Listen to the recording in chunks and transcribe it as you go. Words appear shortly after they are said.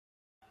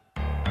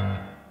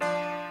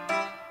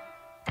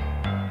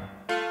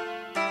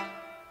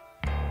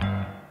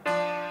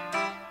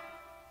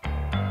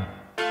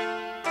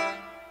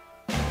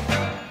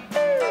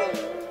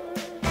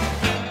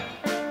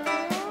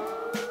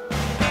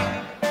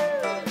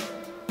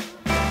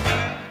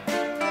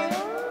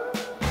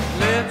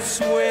Let's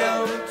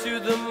swim to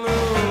the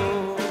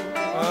moon.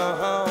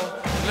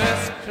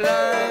 Let's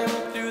climb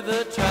through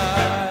the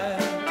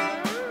tide.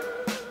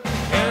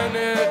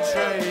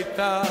 Penetrate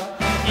the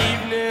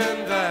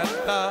evening that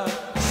the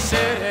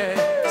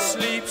city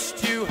sleeps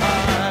too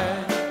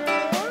high.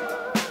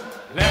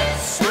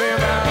 Let's swim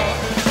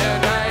out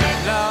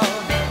tonight,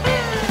 love.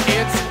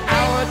 It's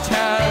our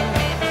time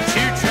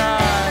to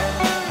try.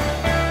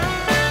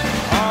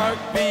 Heart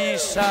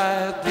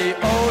beside the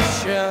ocean.